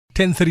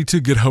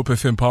10:32, Good Hope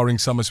FM, powering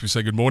summers. We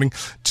say good morning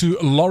to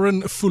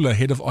Lauren Fuller,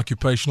 Head of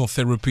Occupational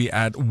Therapy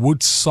at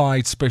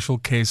Woodside Special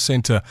Care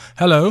Centre.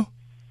 Hello.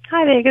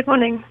 Hi there, good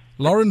morning.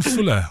 Lauren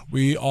Fuller,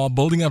 we are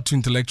building up to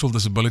Intellectual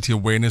Disability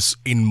Awareness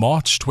in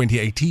March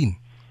 2018.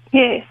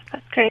 Yes,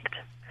 that's correct.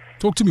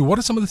 Talk to me, what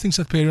are some of the things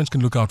that parents can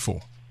look out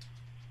for?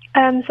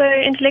 So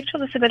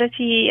intellectual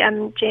disability,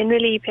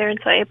 generally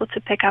parents are able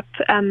to pick up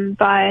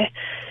by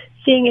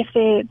seeing if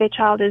their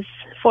child is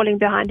falling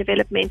behind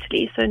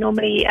developmentally. So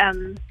normally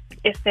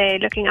if they're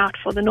looking out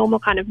for the normal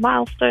kind of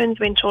milestones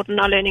when children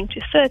are learning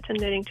to sit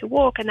and learning to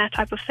walk and that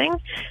type of thing,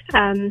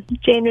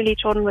 generally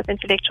children with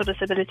intellectual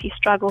disability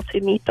struggle to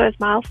meet those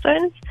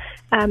milestones,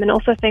 and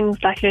also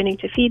things like learning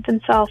to feed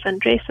themselves and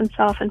dress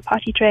themselves and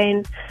potty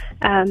train,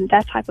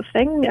 that type of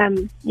thing.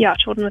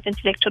 Children with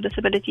intellectual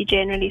disability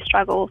generally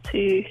struggle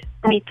to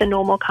meet the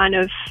normal kind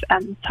of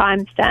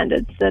time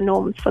standards, the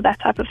norms for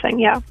that type of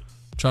thing,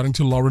 Chatting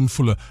to Lauren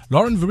Fuller.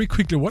 Lauren, very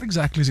quickly, what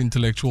exactly is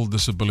Intellectual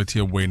Disability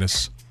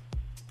Awareness?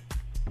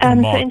 So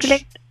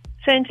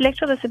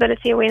Intellectual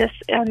Disability Awareness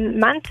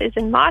Month is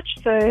in March.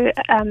 So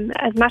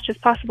as much as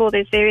possible,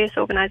 there's various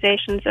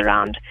organizations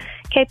around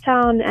Cape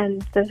Town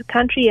and the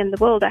country and the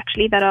world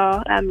actually that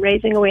are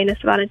raising awareness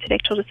about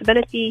intellectual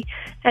disability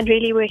and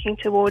really working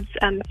towards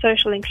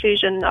social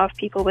inclusion of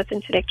people with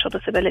intellectual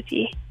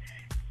disability.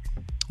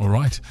 All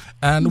right.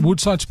 And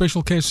Woodside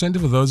Special Care Centre,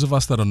 for those of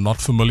us that are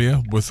not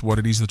familiar with what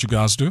it is that you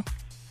guys do?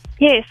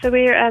 Yes, so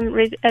we're a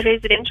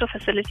residential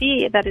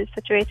facility that is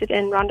situated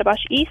in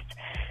Rondebosch East,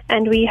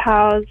 and we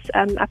house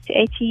up to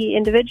 80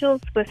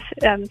 individuals with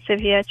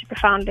severe to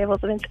profound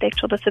levels of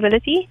intellectual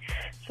disability.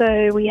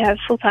 So we have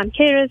full-time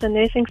carers and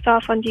nursing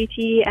staff on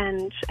duty,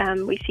 and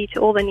we see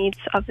to all the needs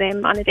of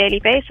them on a daily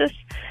basis.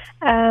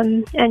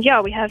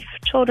 We have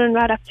children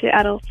right up to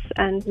adults,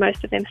 and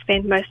most of them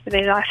spend most of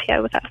their life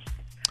here with us.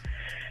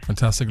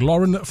 Fantastic.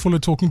 Lauren Fuller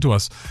talking to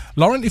us.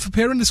 Lauren, if a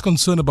parent is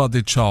concerned about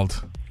their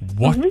child,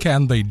 what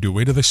can they do?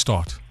 Where do they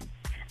start?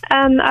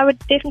 I would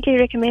definitely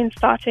recommend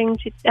starting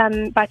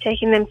by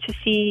taking them to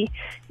see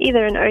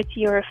either an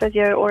OT or a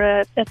physio or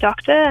a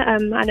doctor. I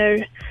know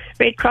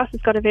Red Cross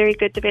has got a very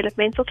good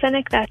developmental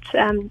clinic that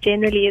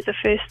generally is a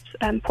first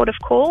port of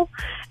call.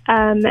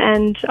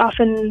 And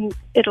often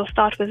it'll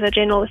start with a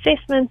general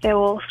assessment. They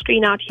will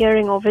screen out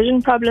hearing or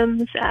vision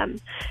problems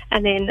and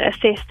then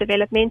assess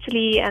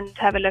developmentally and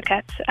have a look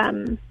at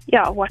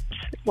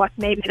what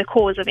may be the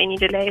cause of any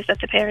delays that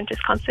the parent is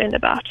concerned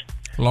about.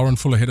 Lauren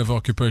Fuller, Head of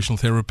Occupational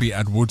Therapy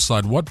at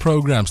Woodside. What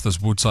programs does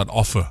Woodside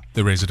offer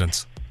the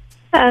residents?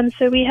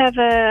 So we have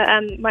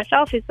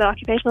myself who's the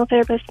occupational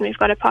therapist, and we've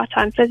got a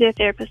part-time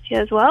physiotherapist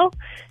here as well.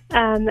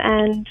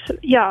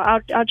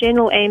 Our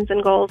general aims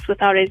and goals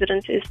with our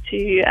residents is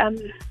to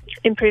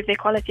improve their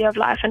quality of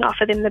life and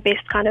offer them the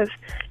best kind of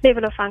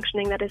level of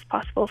functioning that is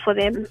possible for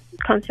them,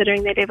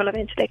 considering their level of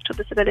intellectual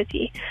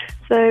disability.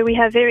 So we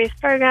have various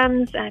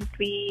programs, and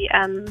we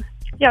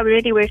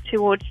really work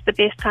towards the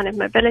best kind of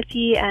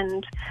mobility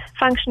and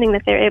functioning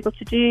that they're able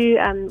to do,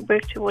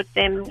 work towards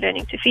them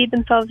learning to feed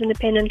themselves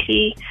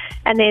independently.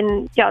 And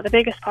then, the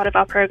biggest part of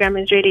our program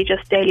is really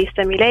just daily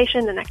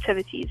stimulation and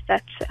activities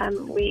that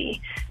we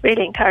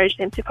really encourage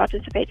them to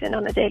participate in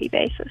on a daily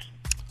basis.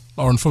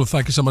 Lauren Fuller,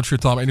 thank you so much for your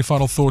time. Any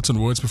final thoughts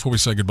and words before we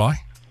say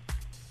goodbye?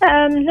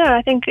 No,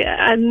 I think,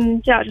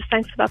 just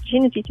thanks for the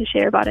opportunity to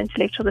share about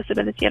intellectual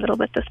disability a little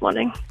bit this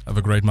morning. Have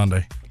a great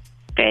Monday.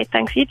 Great,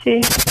 thanks, you too.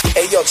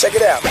 Hey, yo, check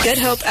it out. Good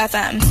Hope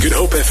FM.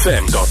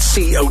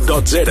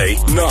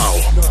 GoodHopeFM.co.za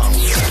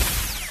now.